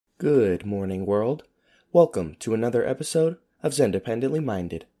Good morning, world. Welcome to another episode of Zendependently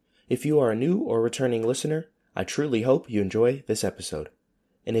Minded. If you are a new or returning listener, I truly hope you enjoy this episode.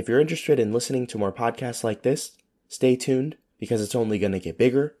 And if you're interested in listening to more podcasts like this, stay tuned because it's only going to get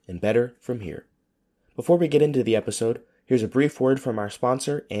bigger and better from here. Before we get into the episode, here's a brief word from our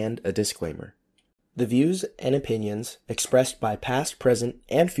sponsor and a disclaimer. The views and opinions expressed by past, present,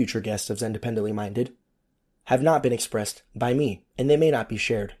 and future guests of Zendependently Minded have not been expressed by me, and they may not be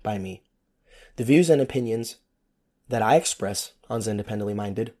shared by me. The views and opinions that I express on Zendependently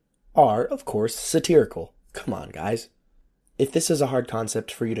Minded are, of course, satirical. Come on, guys. If this is a hard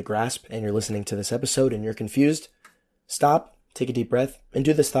concept for you to grasp and you're listening to this episode and you're confused, stop, take a deep breath, and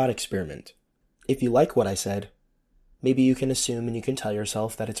do this thought experiment. If you like what I said, maybe you can assume and you can tell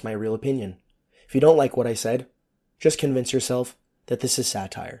yourself that it's my real opinion. If you don't like what I said, just convince yourself that this is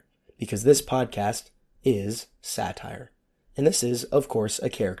satire, because this podcast is satire. And this is, of course, a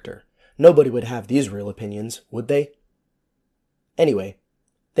character. Nobody would have these real opinions, would they? Anyway,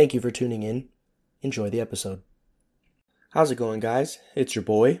 thank you for tuning in. Enjoy the episode. How's it going, guys? It's your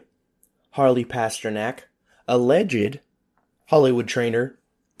boy, Harley Pasternak, alleged Hollywood trainer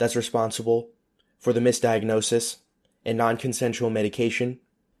that's responsible for the misdiagnosis and non-consensual medication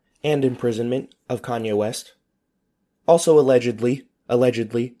and imprisonment of Kanye West. Also allegedly,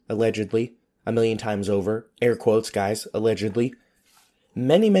 a million times over, air quotes, guys, allegedly,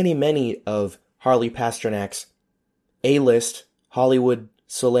 many of Harley Pasternak's A-list Hollywood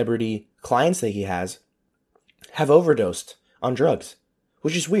celebrity clients that he has have overdosed on drugs,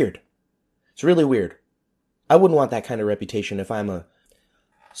 which is weird. It's really weird. I wouldn't want that kind of reputation if I'm a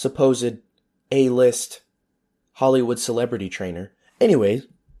supposed A-list Hollywood celebrity trainer. Anyways,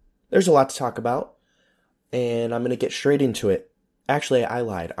 there's a lot to talk about, and I'm going to get straight into it. Actually, I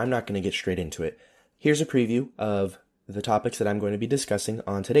lied. I'm not going to get straight into it. Here's a preview of the topics that I'm going to be discussing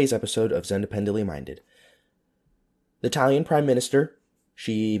on today's episode of Zendependently Minded. The Italian Prime Minister,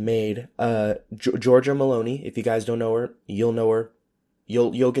 she made Giorgia Meloni. If you guys don't know her, you'll know her.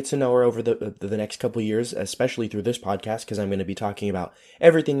 You'll get to know her over the next couple years, especially through this podcast, because I'm going to be talking about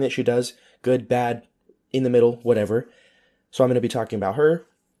everything that she does, good, bad, in the middle, whatever. So I'm going to be talking about her.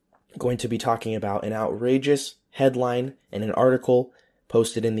 Going to be talking about an outrageous headline and an article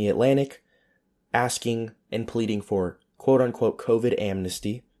posted in The Atlantic asking and pleading for quote-unquote COVID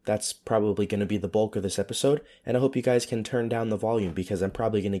amnesty. That's probably going to be the bulk of this episode, and I hope you guys can turn down the volume because I'm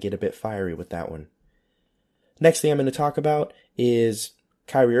probably going to get a bit fiery with that one. Next thing I'm going to talk about is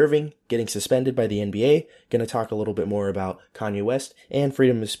Kyrie Irving getting suspended by the NBA. Going to talk a little bit more about Kanye West and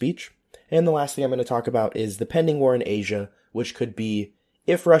freedom of speech. And the last thing I'm going to talk about is the pending war in Asia, which could be,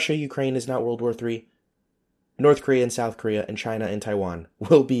 if Russia-Ukraine is not World War III, North Korea and South Korea and China and Taiwan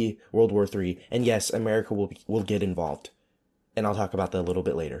will be World War III. And yes, America will get involved. And I'll talk about that a little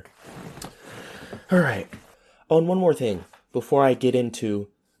bit later. All right. Oh, and one more thing before I get into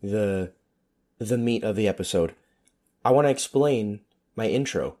the meat of the episode. I want to explain my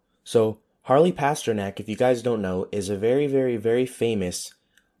intro. So, Harley Pasternak, if you guys don't know, is a very famous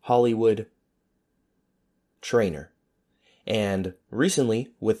Hollywood trainer. And recently,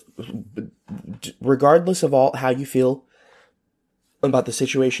 regardless of how you feel about the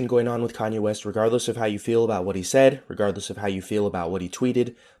situation going on with Kanye West, regardless of how you feel about what he said, regardless of how you feel about what he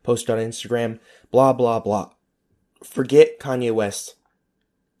tweeted, posted on Instagram, blah, blah, blah. Forget Kanye West.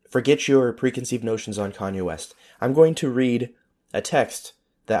 Forget your preconceived notions on Kanye West. I'm going to read a text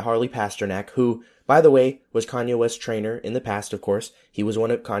that Harley Pasternak, who, by the way, was Kanye West's trainer in the past, of course.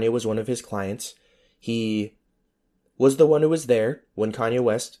 Kanye was one of his clients. He was the one who was there when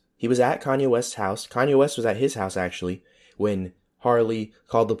he was at Kanye West's house. Kanye West was at his house, actually, when Harley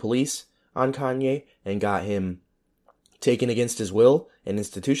called the police on Kanye and got him taken against his will and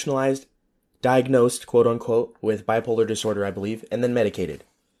institutionalized, diagnosed, quote-unquote, with bipolar disorder, I believe, and then medicated.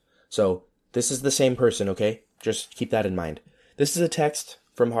 So, this is the same person, okay? Just keep that in mind. This is a text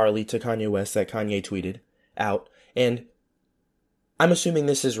from Harley to Kanye West that Kanye tweeted out, and I'm assuming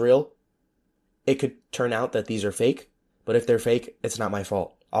this is real. It could turn out that these are fake, but if they're fake, it's not my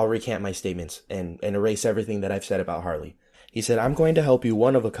fault. I'll recant my statements and erase everything that I've said about Harley. He said, I'm going to help you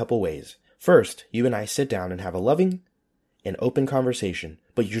one of a couple ways. First, you and I sit down and have a loving and open conversation,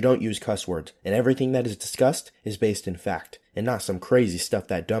 but you don't use cuss words, and everything that is discussed is based in fact, and not some crazy stuff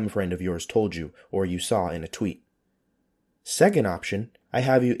that dumb friend of yours told you or you saw in a tweet. Second option, I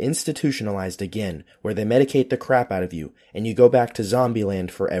have you institutionalized again, where they medicate the crap out of you, and you go back to Zombieland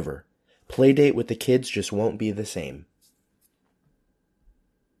forever. Playdate with the kids just won't be the same.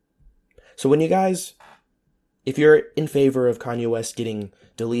 So when you guys, if you're in favor of Kanye West getting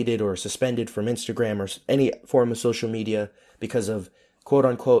deleted or suspended from Instagram or any form of social media because of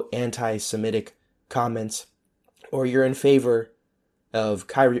quote-unquote anti-Semitic comments, or you're in favor of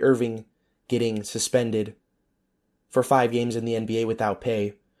Kyrie Irving getting suspended for 5 games in the NBA without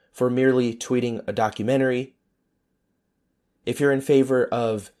pay for merely tweeting a documentary, if you're in favor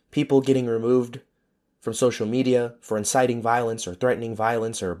of people getting removed from social media for inciting violence or threatening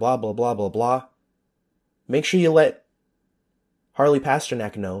violence or blah, blah, blah, blah, blah, make sure you let Harley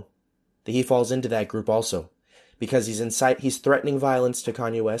Pasternak know that he falls into that group also. Because he's threatening violence to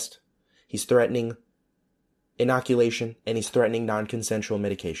Kanye West, he's threatening inoculation, and he's threatening non-consensual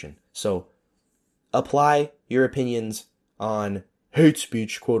medication. So, apply your opinions on hate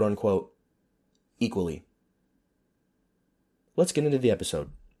speech, quote unquote, equally. Let's get into the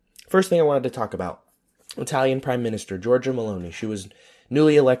episode. First thing I wanted to talk about, Italian Prime Minister Giorgia Meloni. She was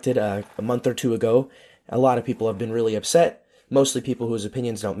newly elected a month or two ago. A lot of people have been really upset. Mostly people whose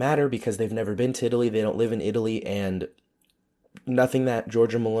opinions don't matter because they've never been to Italy, they don't live in Italy, and nothing that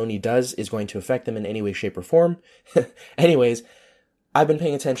Giorgia Meloni does is going to affect them in any way, shape, or form. Anyways, I've been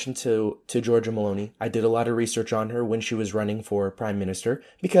paying attention to Giorgia Meloni. I did a lot of research on her when she was running for Prime Minister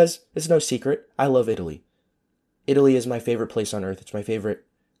because it's no secret, I love Italy. Italy is my favorite place on earth. It's my favorite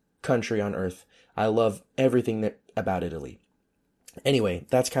country on earth. I love everything about Italy. Anyway,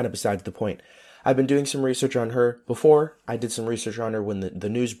 that's kind of besides the point. I've been doing some research on her before. I did some research on her when the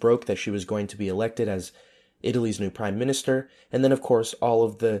news broke that she was going to be elected as Italy's new prime minister. And then, of course, all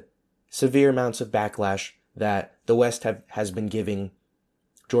of the severe amounts of backlash that the West has been giving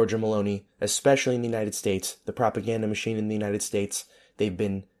Giorgia Meloni, especially in the United States, the propaganda machine in the United States. They've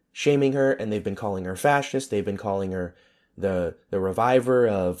been shaming her, and they've been calling her fascist. They've been calling her the reviver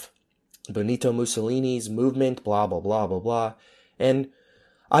of Benito Mussolini's movement, blah, blah, blah, blah, blah. And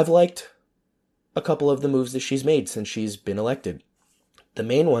I've liked a couple of the moves that she's made since she's been elected. The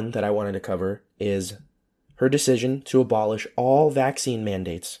main one that I wanted to cover is her decision to abolish all vaccine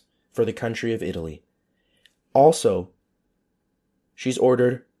mandates for the country of Italy. Also, she's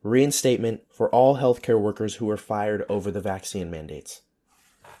ordered reinstatement for all healthcare workers who were fired over the vaccine mandates.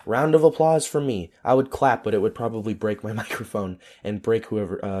 Round of applause for me. I would clap, but it would probably break my microphone and break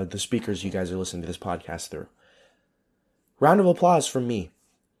whoever the speakers you guys are listening to this podcast through. Round of applause from me.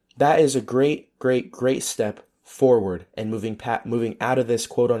 That is a great, great, great step forward and moving out of this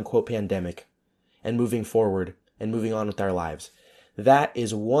quote-unquote pandemic and moving forward and moving on with our lives. That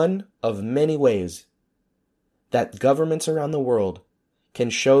is one of many ways that governments around the world can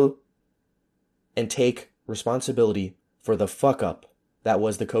show and take responsibility for the fuck-up that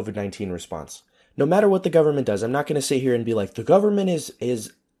was the COVID-19 response. No matter what the government does, I'm not going to sit here and be like, the government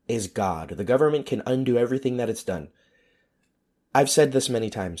is God. The government can undo everything that it's done. I've said this many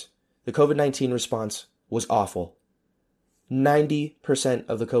times. The COVID-19 response was awful. 90%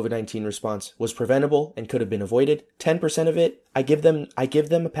 of the COVID-19 response was preventable and could have been avoided. 10% of it, I give them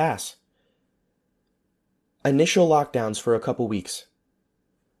a pass. Initial lockdowns for a couple weeks.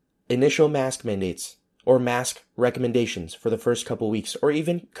 Initial mask mandates or mask recommendations for the first couple weeks or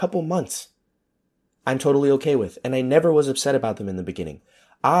even couple months. I'm totally okay with, and I never was upset about them in the beginning.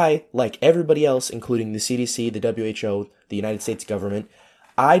 I, like everybody else, including the CDC, the WHO, the United States government,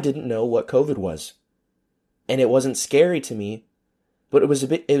 I didn't know what COVID was. And it wasn't scary to me, but it was a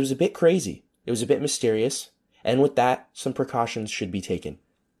bit crazy. It was a bit mysterious. And with that, some precautions should be taken.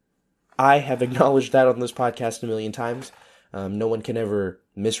 I have acknowledged that on this podcast a million times. No one can ever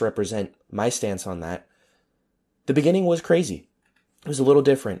misrepresent my stance on that. The beginning was crazy. It was a little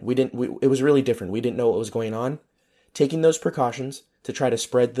different. It was really different. We didn't know what was going on. Taking those precautions to try to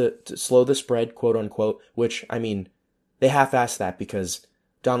slow the spread, quote unquote, which, I mean, they half-assed that because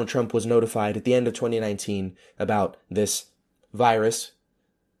Donald Trump was notified at the end of 2019 about this virus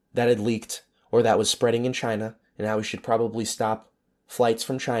that had leaked or that was spreading in China, and how we should probably stop flights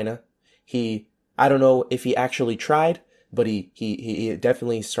from China. I don't know if he actually tried, but he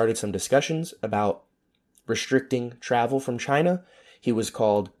definitely started some discussions about restricting travel from China. He was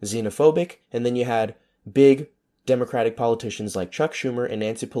called xenophobic, and then you had big Democratic politicians like Chuck Schumer and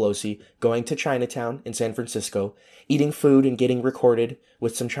Nancy Pelosi going to Chinatown in San Francisco, eating food and getting recorded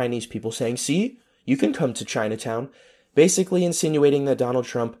with some Chinese people saying, see, you can come to Chinatown, basically insinuating that Donald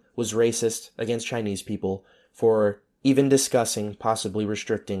Trump was racist against Chinese people for even discussing possibly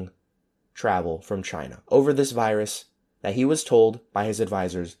restricting travel from China over this virus that he was told by his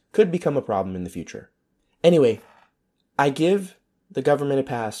advisors could become a problem in the future. Anyway, I give the government a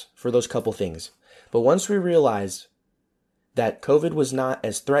pass for those couple things. But once we realized that COVID was not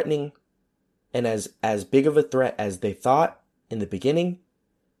as threatening and as big of a threat as they thought in the beginning,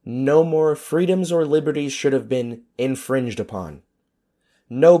 no more freedoms or liberties should have been infringed upon.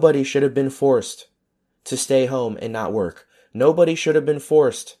 Nobody should have been forced to stay home and not work. Nobody should have been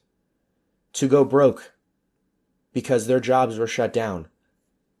forced to go broke because their jobs were shut down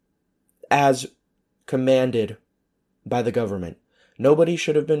as commanded by the government. Nobody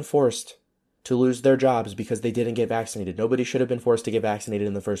should have been forced to lose their jobs because they didn't get vaccinated. Nobody should have been forced to get vaccinated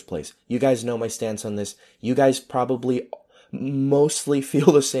in the first place. You guys know my stance on this. You guys probably mostly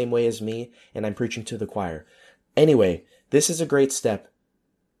feel the same way as me, and I'm preaching to the choir. Anyway, this is a great step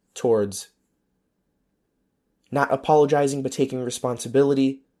towards not apologizing but taking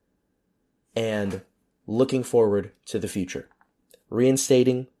responsibility and looking forward to the future.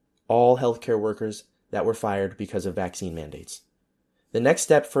 Reinstating all healthcare workers that were fired because of vaccine mandates. The next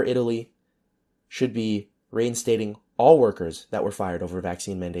step for Italy should be reinstating all workers that were fired over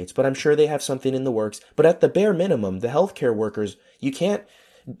vaccine mandates, but I'm sure they have something in the works. But at the bare minimum, the healthcare workers, you can't,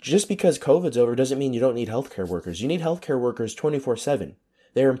 just because COVID's over doesn't mean you don't need healthcare workers. You need healthcare workers 24/7.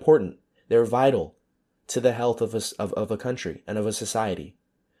 They're important. They're vital to the health of a country and of a society.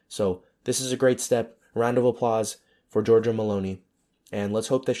 So this is a great step. Round of applause for Giorgia Meloni. And let's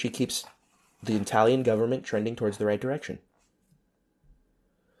hope that she keeps the Italian government trending towards the right direction.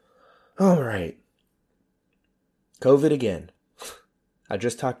 All right. COVID again. I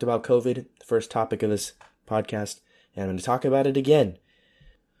just talked about COVID, the first topic of this podcast, and I'm going to talk about it again.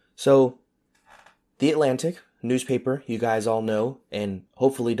 So, The Atlantic, newspaper you guys all know and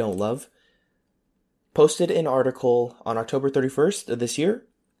hopefully don't love, posted an article on October 31st of this year,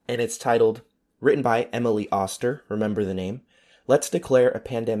 and it's titled, written by Emily Oster, remember the name, "Let's Declare a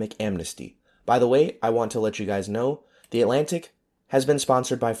Pandemic Amnesty." By the way, I want to let you guys know, The Atlantic has been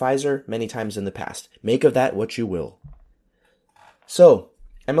sponsored by Pfizer many times in the past. Make of that what you will. So,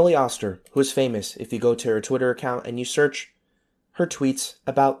 Emily Oster, who is famous if you go to her Twitter account and you search her tweets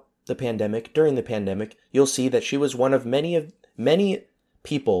about the pandemic, during the pandemic, you'll see that she was one of many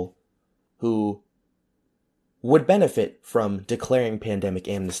people who would benefit from declaring pandemic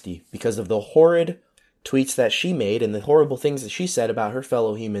amnesty because of the horrid tweets that she made and the horrible things that she said about her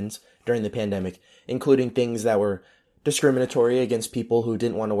fellow humans during the pandemic, including things that were discriminatory against people who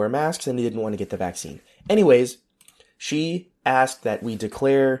didn't want to wear masks and didn't want to get the vaccine. Anyways, she asked that we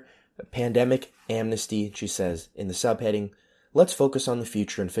declare a pandemic amnesty. She says in the subheading, "Let's focus on the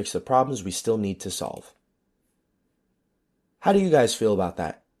future and fix the problems we still need to solve." How do you guys feel about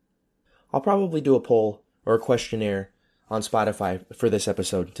that? I'll probably do a poll or a questionnaire on Spotify for this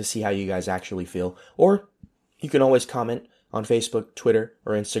episode to see how you guys actually feel. Or you can always comment on Facebook, Twitter,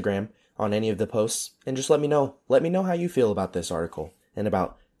 or Instagram on any of the posts and just let me know. Let me know how you feel about this article and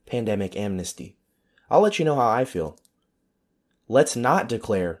about pandemic amnesty. I'll let you know how I feel. Let's not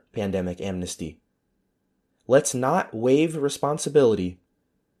declare pandemic amnesty. Let's not waive responsibility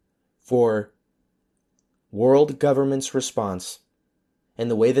for world government's response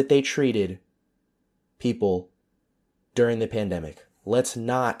and the way that they treated people during the pandemic. Let's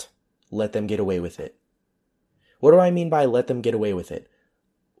not let them get away with it. What do I mean by let them get away with it?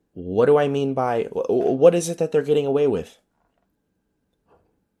 What do I mean by, what is it that they're getting away with?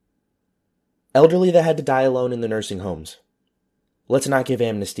 Elderly that had to die alone in the nursing homes. Let's not give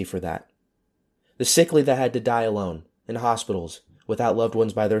amnesty for that. The sickly that had to die alone in hospitals without loved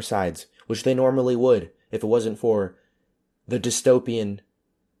ones by their sides, which they normally would if it wasn't for the dystopian,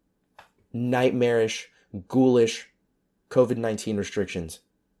 nightmarish, ghoulish COVID-19 restrictions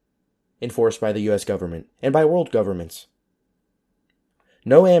enforced by the US government and by world governments.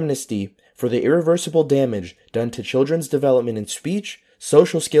 No amnesty for the irreversible damage done to children's development in speech,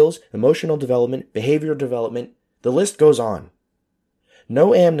 social skills, emotional development, behavioral development. The list goes on.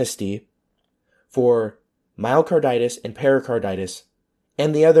 No amnesty for myocarditis and pericarditis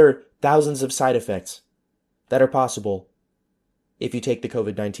and the other thousands of side effects that are possible if you take the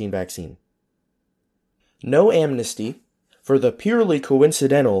COVID-19 vaccine. No amnesty for the purely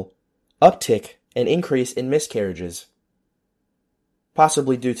coincidental uptick and increase in miscarriages,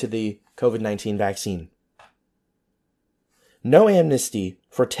 possibly due to the COVID-19 vaccine. No amnesty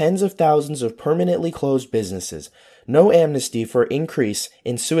for tens of thousands of permanently closed businesses. No amnesty for increase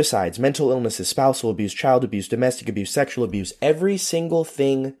in suicides, mental illnesses, spousal abuse, child abuse, domestic abuse, sexual abuse, every single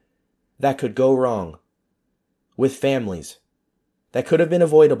thing that could go wrong with families that could have been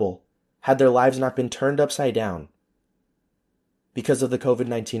avoidable had their lives not been turned upside down because of the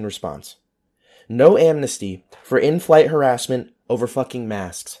COVID-19 response. No amnesty for in-flight harassment over fucking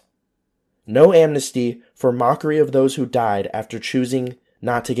masks. No amnesty for mockery of those who died after choosing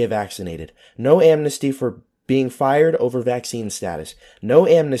not to get vaccinated. No amnesty for being fired over vaccine status. No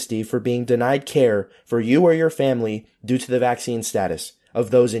amnesty for being denied care for you or your family due to the vaccine status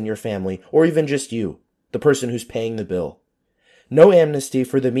of those in your family, or even just you, the person who's paying the bill. No amnesty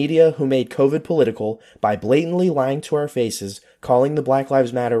for the media who made COVID political by blatantly lying to our faces, calling the Black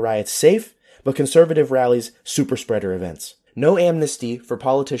Lives Matter riots safe, but conservative rallies super spreader events. No amnesty for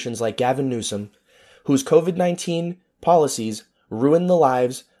politicians like Gavin Newsom, whose COVID-19 policies ruined the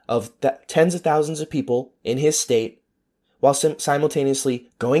lives of tens of thousands of people in his state, while simultaneously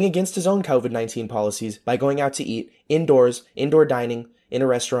going against his own COVID-19 policies by going out to eat indoors, indoor dining, in a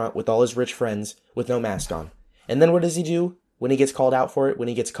restaurant with all his rich friends with no mask on. And then what does he do when he gets called out for it, when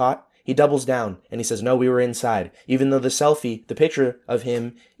he gets caught? He doubles down and he says, no, we were inside. Even though the selfie, the picture of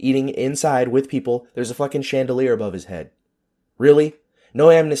him eating inside with people, there's a fucking chandelier above his head. Really? No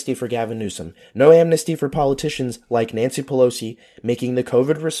amnesty for Gavin Newsom. No amnesty for politicians like Nancy Pelosi making the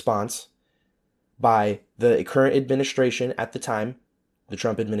COVID response by the current administration at the time, the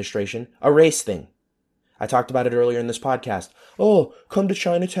Trump administration, a race thing. I talked about it earlier in this podcast. Oh, come to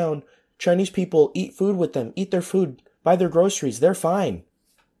Chinatown. Chinese people, eat food with them. Eat their food. Buy their groceries. They're fine.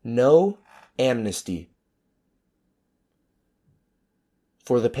 No amnesty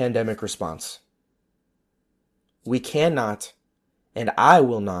for the pandemic response. We cannot, and I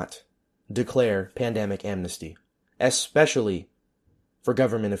will not, declare pandemic amnesty, especially for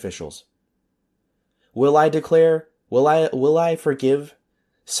government officials. Will I forgive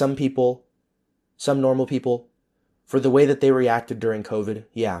some people, some normal people, for the way that they reacted during COVID?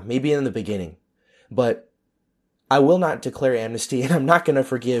 Yeah, maybe in the beginning. But I will not declare amnesty, and I'm not going to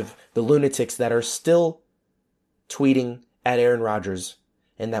forgive the lunatics that are still tweeting at Aaron Rodgers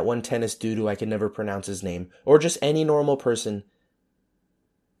and that one tennis dude who I can never pronounce his name, or just any normal person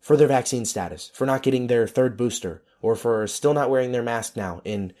for their vaccine status, for not getting their third booster, or for still not wearing their mask now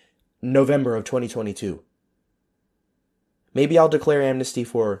in November of 2022. Maybe I'll declare amnesty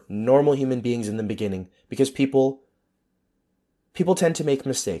for normal human beings in the beginning, because people tend to make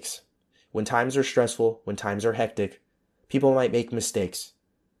mistakes. When times are stressful, when times are hectic, people might make mistakes.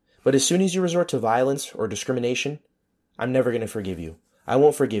 But as soon as you resort to violence or discrimination, I'm never going to forgive you. I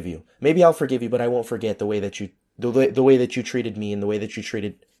won't forgive you. Maybe I'll forgive you, but I won't forget the way that you treated me and the way that you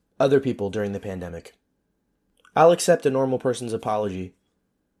treated other people during the pandemic. I'll accept a normal person's apology,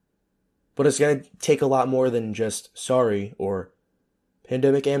 but it's going to take a lot more than just sorry or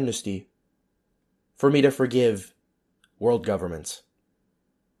pandemic amnesty for me to forgive world governments.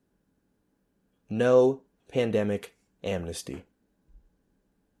 No pandemic amnesty.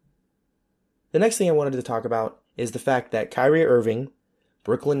 The next thing I wanted to talk about is the fact that Kyrie Irving,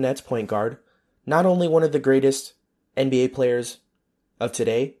 Brooklyn Nets point guard, not only one of the greatest NBA players of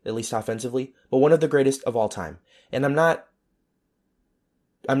today, at least offensively, but one of the greatest of all time. And I'm not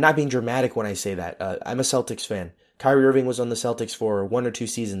being dramatic when I say that. I'm a Celtics fan. Kyrie Irving was on the Celtics for 1 or 2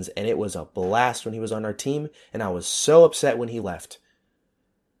 seasons, and it was a blast when he was on our team, and I was so upset when he left.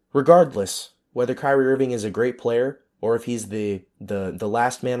 Regardless, whether Kyrie Irving is a great player or if he's the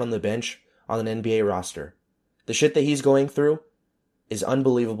last man on the bench on an NBA roster, the shit that he's going through is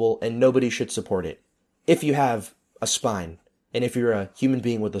unbelievable, and nobody should support it. If you have a spine, and if you're a human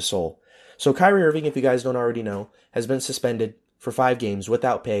being with a soul. So Kyrie Irving, if you guys don't already know, has been suspended for 5 games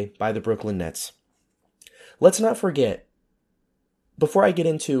without pay by the Brooklyn Nets. Let's not forget, before I get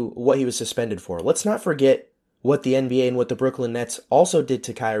into what he was suspended for, let's not forget what the NBA and what the Brooklyn Nets also did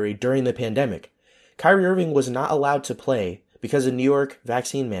to Kyrie during the pandemic. Kyrie Irving was not allowed to play because of New York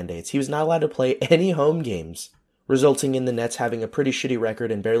vaccine mandates. He was not allowed to play any home games, resulting in the Nets having a pretty shitty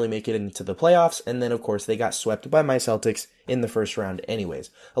record and barely make it into the playoffs, and then of course they got swept by my Celtics in the first round anyways.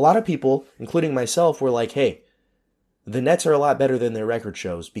 A lot of people, including myself, were like, hey, the Nets are a lot better than their record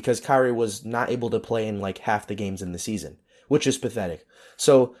shows because Kyrie was not able to play in like half the games in the season, which is pathetic.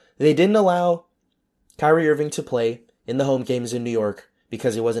 So they didn't allow Kyrie Irving to play in the home games in New York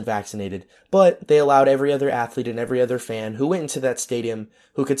because he wasn't vaccinated, but they allowed every other athlete and every other fan who went into that stadium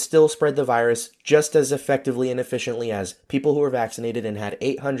who could still spread the virus just as effectively and efficiently as people who were vaccinated and had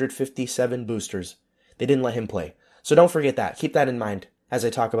 857 boosters. They didn't let him play. So don't forget that. Keep that in mind as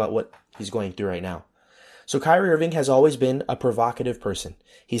I talk about what he's going through right now. So Kyrie Irving has always been a provocative person.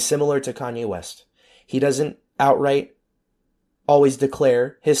 He's similar to Kanye West. He doesn't outright always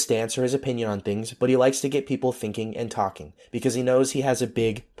declare his stance or his opinion on things, but he likes to get people thinking and talking because he knows he has a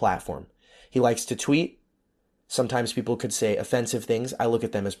big platform. He likes to tweet. Sometimes people could say offensive things. I look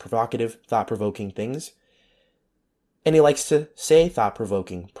at them as provocative, thought-provoking things. And he likes to say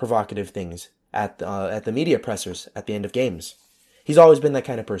thought-provoking, provocative things at the media pressers at the end of games. He's always been that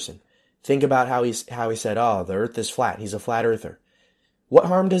kind of person. Think about how he said, oh, the earth is flat. He's a flat earther. What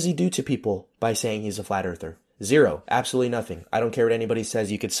harm does he do to people by saying he's a flat earther? Zero. Absolutely nothing. I don't care what anybody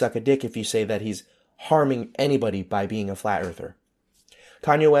says. You could suck a dick if you say that he's harming anybody by being a flat earther.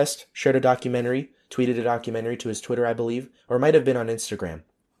 Kanye West shared a documentary tweeted a documentary to his Twitter, I believe, or it might have been on Instagram.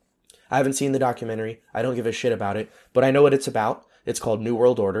 I haven't seen the documentary. I don't give a shit about it, but I know what it's about. It's called New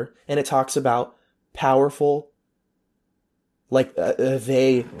World Order, and it talks about powerful, like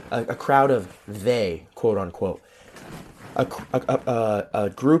a crowd of they, quote unquote,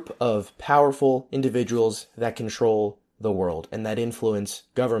 a group of powerful individuals that control the world and that influence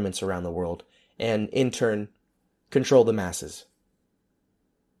governments around the world and in turn control the masses.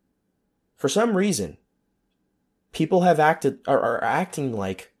 For some reason, people are acting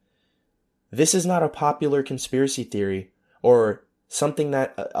like this is not a popular conspiracy theory or something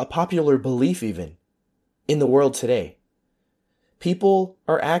that a popular belief even in the world today. People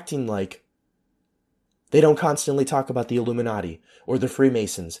are acting like they don't constantly talk about the Illuminati or the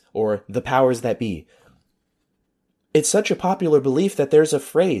Freemasons or the powers that be. It's such a popular belief that there's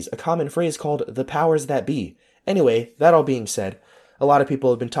a common phrase called the powers that be. Anyway, that all being said, a lot of people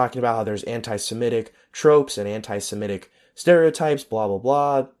have been talking about how there's anti-Semitic tropes and anti-Semitic stereotypes, blah, blah,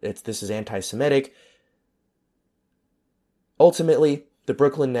 blah. This is anti-Semitic. Ultimately, the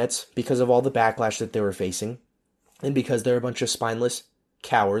Brooklyn Nets, because of all the backlash that they were facing, and because they're a bunch of spineless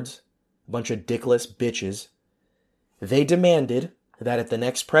cowards, a bunch of dickless bitches, they demanded that at the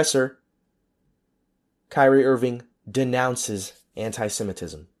next presser, Kyrie Irving denounces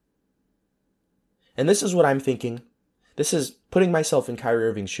anti-Semitism. And this is what I'm thinking. This is putting myself in Kyrie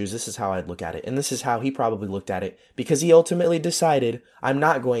Irving's shoes. This is how I'd look at it. And this is how he probably looked at it, because he ultimately decided, I'm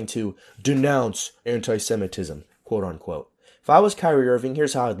not going to denounce anti-Semitism, quote unquote. If I was Kyrie Irving,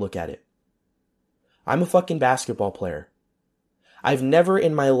 here's how I'd look at it. I'm a fucking basketball player. I've never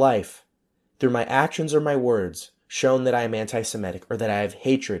in my life, through my actions or my words, shown that I am anti-Semitic or that I have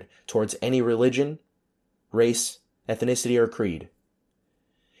hatred towards any religion, race, ethnicity, or creed.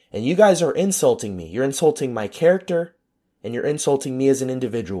 And you guys are insulting me. You're insulting my character, and you're insulting me as an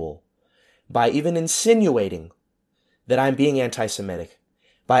individual by even insinuating that I'm being anti-Semitic,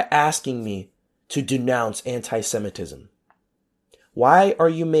 by asking me to denounce anti-Semitism. Why are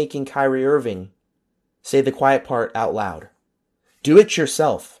you making Kyrie Irving say the quiet part out loud? Do it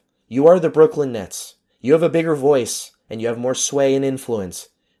yourself. You are the Brooklyn Nets. You have a bigger voice, and you have more sway and influence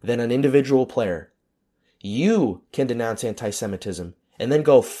than an individual player. You can denounce anti-Semitism and then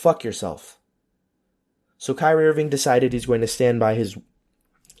go fuck yourself. So Kyrie Irving decided he's going to stand by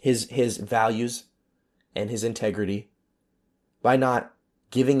his values and his integrity by not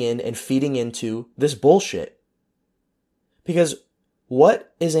giving in and feeding into this bullshit. Because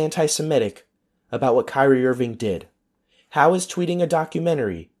what is anti-Semitic about what Kyrie Irving did? How is tweeting a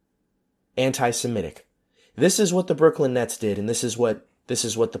documentary anti-Semitic? This is what the Brooklyn Nets did, and this is what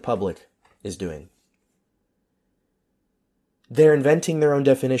the public is doing. They're inventing their own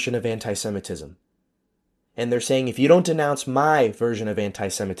definition of anti-Semitism. And they're saying, if you don't denounce my version of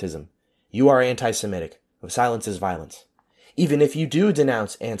anti-Semitism, you are anti-Semitic. Silence is violence. Even if you do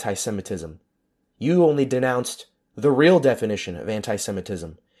denounce anti-Semitism, you only denounced the real definition of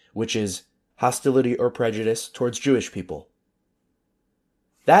anti-Semitism, which is hostility or prejudice towards Jewish people.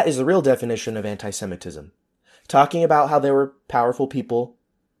 That is the real definition of anti-Semitism. Talking about how there were powerful people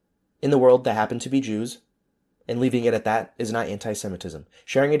in the world that happened to be Jews, and leaving it at that, is not anti-Semitism.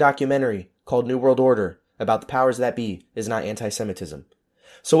 Sharing a documentary called New World Order about the powers that be is not anti-Semitism.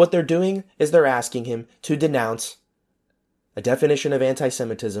 So what they're doing is they're asking him to denounce a definition of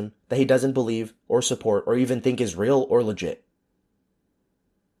anti-Semitism that he doesn't believe or support or even think is real or legit.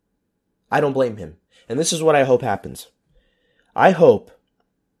 I don't blame him. And this is what I hope happens. I hope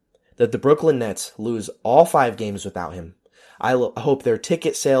that the Brooklyn Nets lose all 5 games without him. I hope their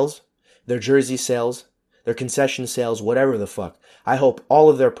ticket sales, their jersey sales, their concession sales, whatever the fuck, I hope all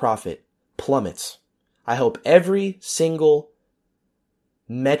of their profit plummets. I hope every single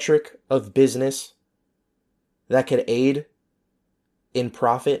metric of business that could aid in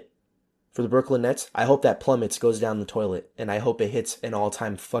profit for the Brooklyn Nets, I hope that plummets, goes down the toilet, and I hope it hits an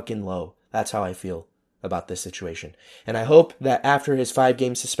all-time fucking low. That's how I feel about this situation. And I hope that after his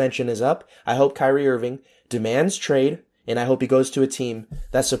 5-game suspension is up, I hope Kyrie Irving demands trade, and I hope he goes to a team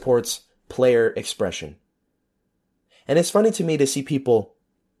that supports player expression. And it's funny to me to see people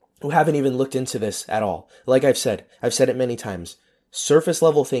who haven't even looked into this at all. Like I've said it many times, surface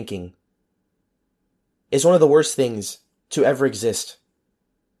level thinking is one of the worst things to ever exist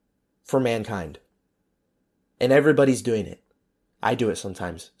for mankind. And everybody's doing it. I do it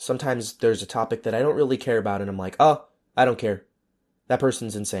sometimes. Sometimes there's a topic that I don't really care about and I'm like, oh, I don't care. That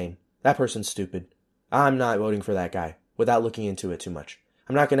person's insane. That person's stupid. I'm not voting for that guy without looking into it too much.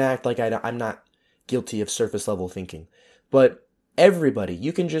 I'm not going to act like I'm not guilty of surface level thinking. But everybody,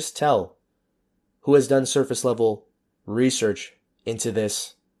 you can just tell who has done surface level research into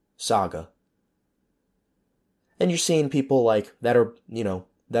this saga. And you're seeing people like that are,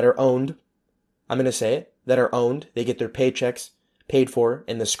 that are owned. I'm going to say it, that are owned. They get their paychecks paid for,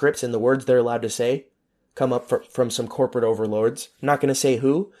 and the scripts and the words they're allowed to say come up from some corporate overlords. I'm not going to say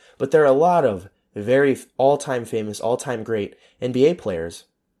who, but there are a lot of very all-time famous, all-time great NBA players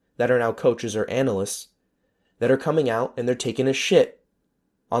that are now coaches or analysts that are coming out and they're taking a shit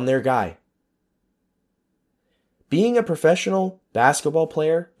on their guy. Being a professional basketball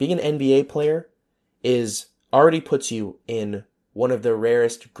player, being an NBA player, already puts you in one of the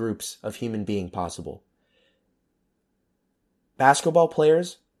rarest groups of human being possible. Basketball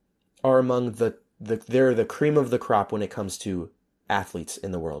players are among they're the cream of the crop when it comes to athletes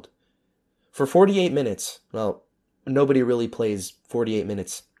in the world. For 48 minutes, well, nobody really plays 48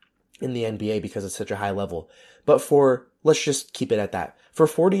 minutes in the NBA because it's such a high level. But let's just keep it at that. For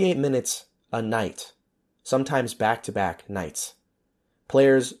 48 minutes a night, sometimes back-to-back nights,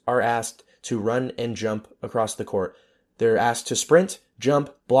 players are asked to run and jump across the court. They're asked to sprint,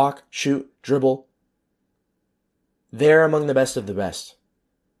 jump, block, shoot, dribble. They're among the best of the best.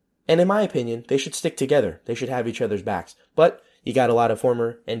 And in my opinion, they should stick together. They should have each other's backs. But you got a lot of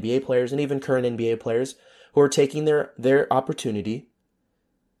former NBA players and even current NBA players who are taking their opportunity,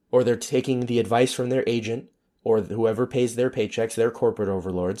 or they're taking the advice from their agent or whoever pays their paychecks, their corporate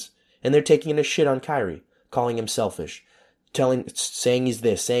overlords, and they're taking a shit on Kyrie, calling him selfish, saying he's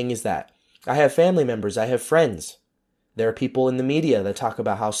this, saying he's that. I have family members, I have friends. There are people in the media that talk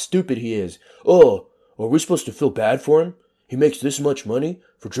about how stupid he is. Oh, are we supposed to feel bad for him? He makes this much money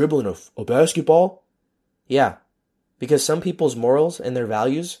for dribbling a basketball? Yeah, because some people's morals and their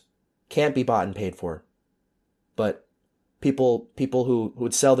values can't be bought and paid for. But people who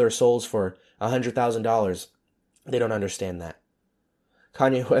would sell their souls for $100,000, they don't understand that.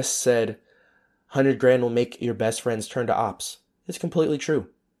 Kanye West said, 100 grand will make your best friends turn to ops. It's completely true.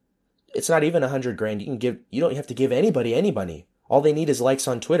 It's not even 100 grand. You don't have to give anybody any money. All they need is likes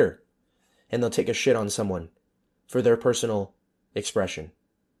on Twitter, and they'll take a shit on someone for their personal expression.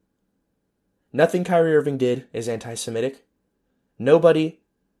 Nothing Kyrie Irving did is anti-Semitic. Nobody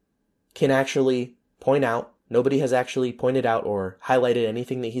can actually point out, nobody has actually pointed out or highlighted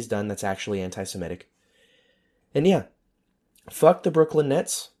anything that he's done that's actually anti-Semitic. And yeah, fuck the Brooklyn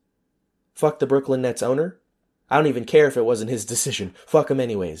Nets. Fuck the Brooklyn Nets owner. I don't even care if it wasn't his decision. Fuck him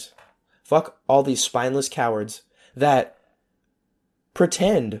anyways. Fuck all these spineless cowards that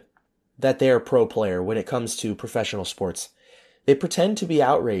pretend that they are pro player when it comes to professional sports. They pretend to be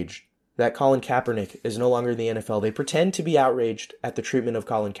outraged that Colin Kaepernick is no longer in the NFL. They pretend to be outraged at the treatment of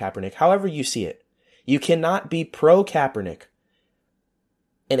Colin Kaepernick. However you see it, you cannot be pro Kaepernick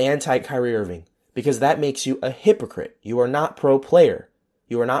and anti Kyrie Irving because that makes you a hypocrite. You are not pro player.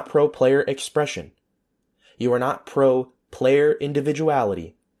 You are not pro player expression. You are not pro player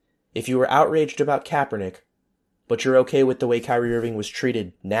individuality. If you were outraged about Kaepernick, but you're okay with the way Kyrie Irving was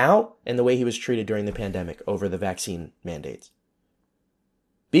treated now and the way he was treated during the pandemic over the vaccine mandates.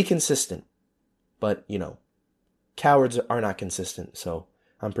 Be consistent. But, cowards are not consistent, so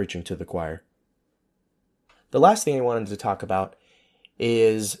I'm preaching to the choir. The last thing I wanted to talk about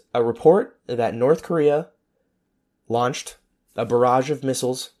is a report that North Korea launched a barrage of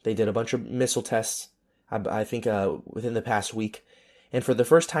missiles. They did a bunch of missile tests, I think within the past week. And for the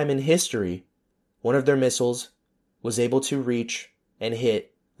first time in history, one of their missiles was able to reach and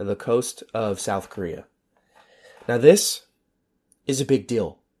hit the coast of South Korea. Now this is a big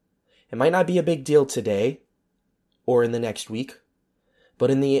deal. It might not be a big deal today or in the next week, but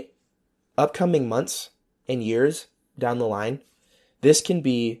in the upcoming months and years down the line, this can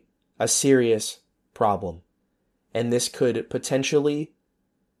be a serious problem. And this could potentially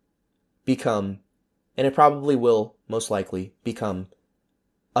become, and it probably will most likely become,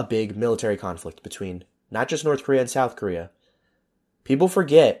 a big military conflict between not just North Korea and South Korea. People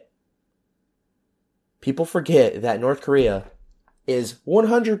forget that North Korea is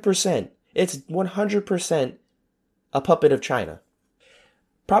 100% a puppet of China.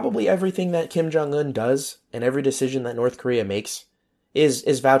 Probably everything that Kim Jong-un does and every decision that North Korea makes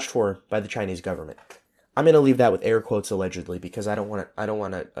is vouched for by the Chinese government. I'm going to leave that with air quotes allegedly because I don't want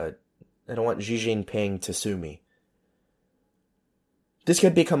Xi Jinping to sue me. This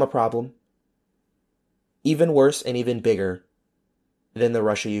could become a problem even worse and even bigger than the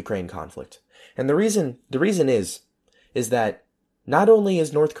Russia-Ukraine conflict. And the reason is that not only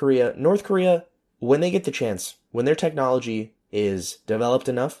is North Korea, when they get the chance, when their technology is developed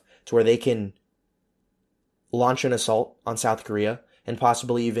enough to where they can launch an assault on South Korea and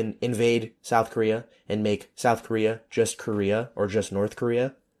possibly even invade South Korea and make South Korea just Korea or just North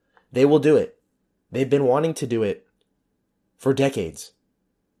Korea, they will do it. They've been wanting to do it for decades,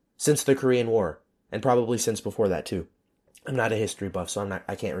 since the Korean War. and probably since before that too. I'm not a history buff, so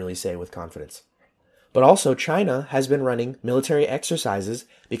I can't really say with confidence. But also, China has been running military exercises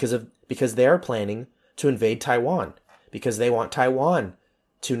because they are planning to invade Taiwan, because they want Taiwan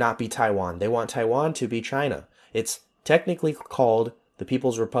to not be Taiwan. They want Taiwan to be China. It's technically called the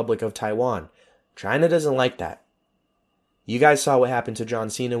People's Republic of Taiwan. China doesn't like that. You guys saw what happened to John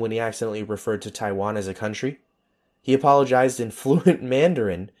Cena when he accidentally referred to Taiwan as a country. He apologized in fluent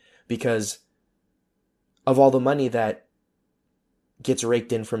Mandarin because of all the money that gets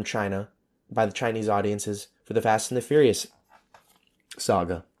raked in from China by the Chinese audiences for the Fast and the Furious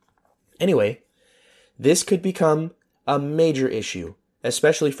saga. Anyway, this could become a major issue,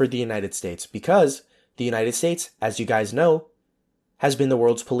 especially for the United States, because the United States, as you guys know, has been the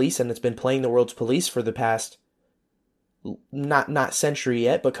world's police, and it's been playing the world's police for the past, not century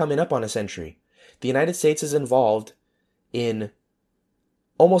yet, but coming up on a century. The United States is involved in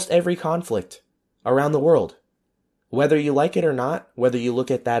almost every conflict around the world. Whether you like it or not, whether you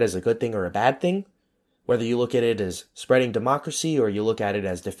look at that as a good thing or a bad thing, whether you look at it as spreading democracy, or you look at it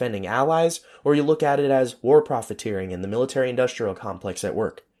as defending allies, or you look at it as war profiteering in the military-industrial complex at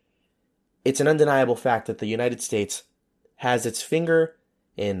work, it's an undeniable fact that the United States has its finger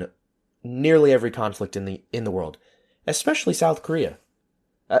in nearly every conflict in the world, especially South Korea.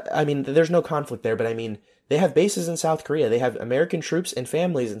 I mean, there's no conflict there, but I mean, they have bases in South Korea. They have American troops and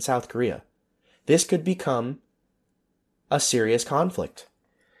families in South Korea. This could become a serious conflict.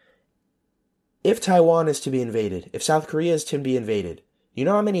 If Taiwan is to be invaded, if South Korea is to be invaded, you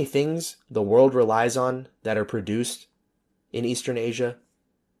know how many things the world relies on that are produced in Eastern Asia?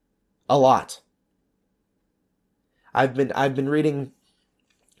 A lot. I've been reading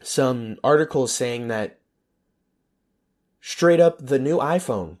some articles saying that straight up the new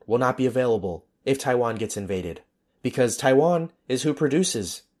iPhone will not be available if Taiwan gets invaded, because Taiwan is who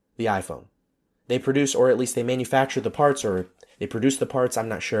produces the iPhone. They produce, or at least they manufacture the parts, or they produce the parts, I'm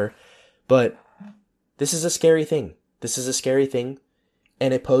not sure. But this is a scary thing. This is a scary thing,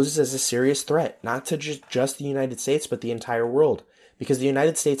 and it poses as a serious threat, not to just the United States, but the entire world, because the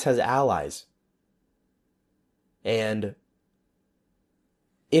United States has allies. And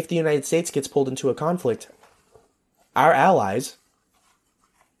if the United States gets pulled into a conflict, our allies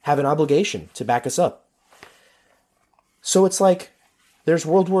have an obligation to back us up. So it's like there's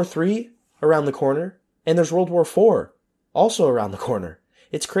World War III around the corner, and there's World War IV also around the corner.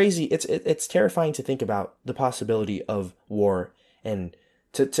 It's crazy. It's terrifying to think about the possibility of war, and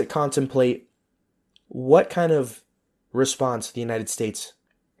to contemplate what kind of response the United States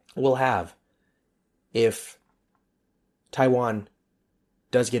will have if Taiwan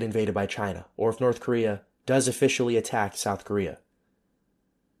does get invaded by China, or if North Korea does officially attack South Korea.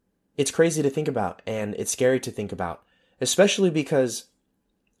 It's crazy to think about, and it's scary to think about, especially because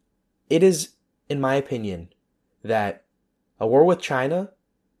it is, in my opinion, that a war with China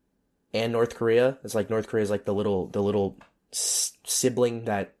and North Korea, it's like North Korea is like the little sibling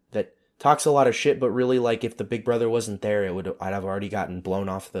that talks a lot of shit, but really, like, if the big brother wasn't there, I'd have already gotten blown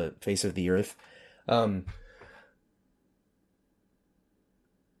off the face of the earth. A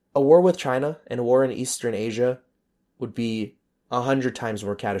war with China and a war in Eastern Asia would be 100 times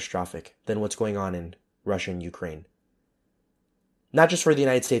more catastrophic than what's going on in Russia and Ukraine. Not just for the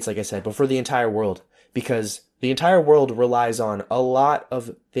United States, like I said, but for the entire world, because the entire world relies on a lot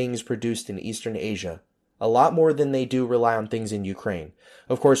of things produced in Eastern Asia, a lot more than they do rely on things in Ukraine.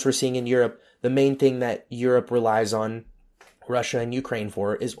 Of course, we're seeing in Europe, the main thing that Europe relies on Russia and Ukraine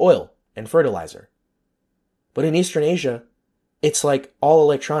for is oil and fertilizer. But in Eastern Asia, it's like all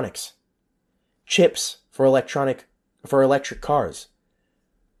electronics. Chips for electric cars.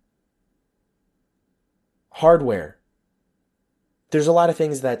 Hardware. There's a lot of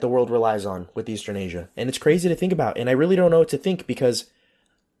things that the world relies on with Eastern Asia, and it's crazy to think about, and I really don't know what to think, because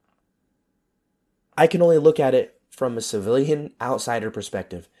I can only look at it from a civilian outsider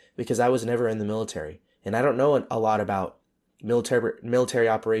perspective, because I was never in the military, and I don't know a lot about military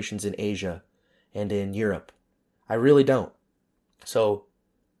operations in Asia and in Europe. I really don't. So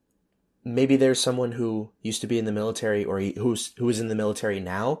maybe there's someone who used to be in the military, or who is in the military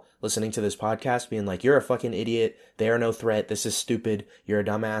now, listening to this podcast, being like, you're a fucking idiot, they are no threat, this is stupid, you're a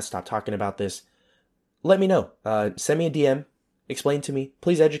dumbass, stop talking about this. Let me know. Send me a DM, explain to me,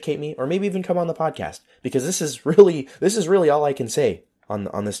 please educate me, or maybe even come on the podcast, because this is really all I can say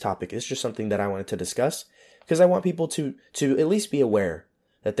on this topic. It's just something that I wanted to discuss, because I want people to at least be aware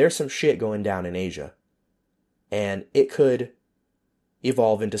that there's some shit going down in Asia, and it could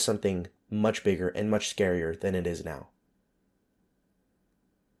evolve into something much bigger and much scarier than it is now.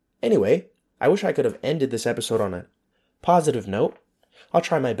 Anyway, I wish I could have ended this episode on a positive note. I'll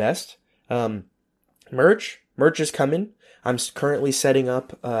try my best. Merch is coming. I'm currently setting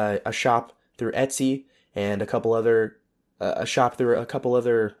up a shop through Etsy and a shop through a couple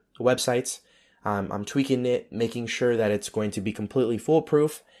other websites. I'm tweaking it, making sure that it's going to be completely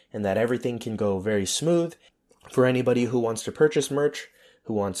foolproof and that everything can go very smooth for anybody who wants to purchase merch,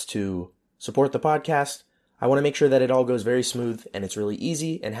 who wants to support the podcast. I want to make sure that it all goes very smooth and it's really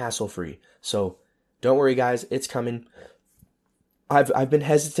easy and hassle-free. So don't worry, guys, it's coming. I've been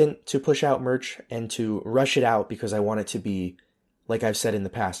hesitant to push out merch and to rush it out because I want it to be, like I've said in the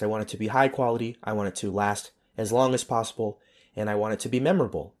past, I want it to be high quality, I want it to last as long as possible, and I want it to be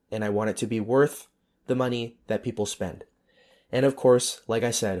memorable, and I want it to be worth the money that people spend. And of course, like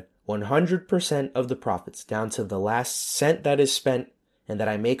I said, 100% of the profits, down to the last cent that is spent and that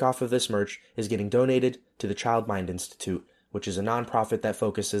I make off of this merch, is getting donated to the Child Mind Institute, which is a nonprofit that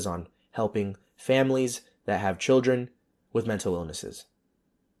focuses on helping families that have children with mental illnesses.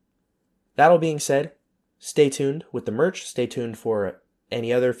 That all being said, stay tuned with the merch, stay tuned for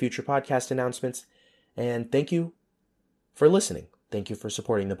any other future podcast announcements, and thank you for listening. Thank you for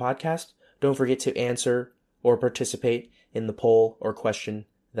supporting the podcast. Don't forget to answer or participate in the poll or question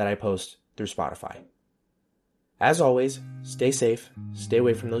that I post through Spotify. As always, stay safe, stay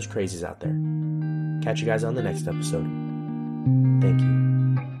away from those crazies out there. Catch you guys on the next episode. Thank you.